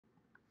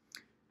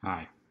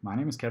Hi, my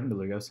name is Kevin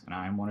Dlugos, and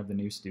I am one of the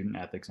new student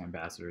ethics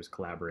ambassadors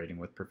collaborating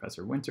with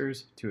Professor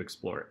Winters to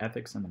explore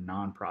ethics in the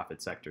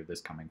nonprofit sector this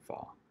coming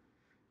fall.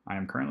 I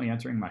am currently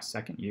entering my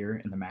second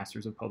year in the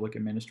Masters of Public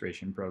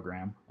Administration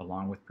program,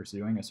 along with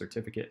pursuing a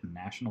certificate in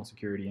National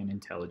Security and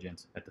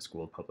Intelligence at the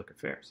School of Public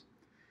Affairs.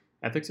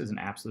 Ethics is an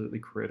absolutely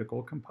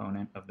critical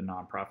component of the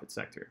nonprofit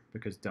sector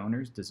because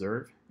donors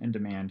deserve and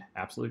demand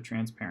absolute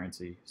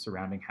transparency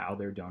surrounding how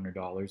their donor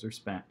dollars are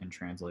spent and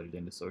translated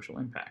into social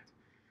impact.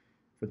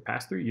 For the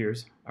past 3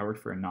 years, I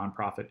worked for a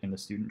nonprofit in the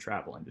student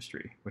travel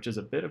industry, which is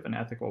a bit of an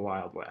ethical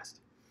Wild West.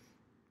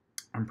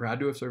 I'm proud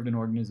to have served an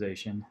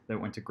organization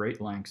that went to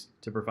great lengths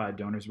to provide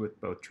donors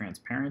with both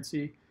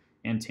transparency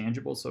and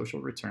tangible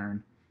social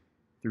return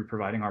through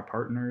providing our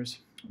partners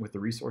with the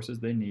resources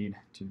they need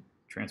to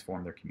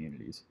transform their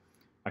communities.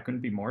 I couldn't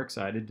be more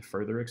excited to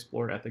further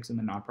explore ethics in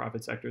the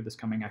nonprofit sector this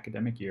coming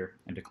academic year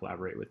and to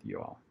collaborate with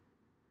you all.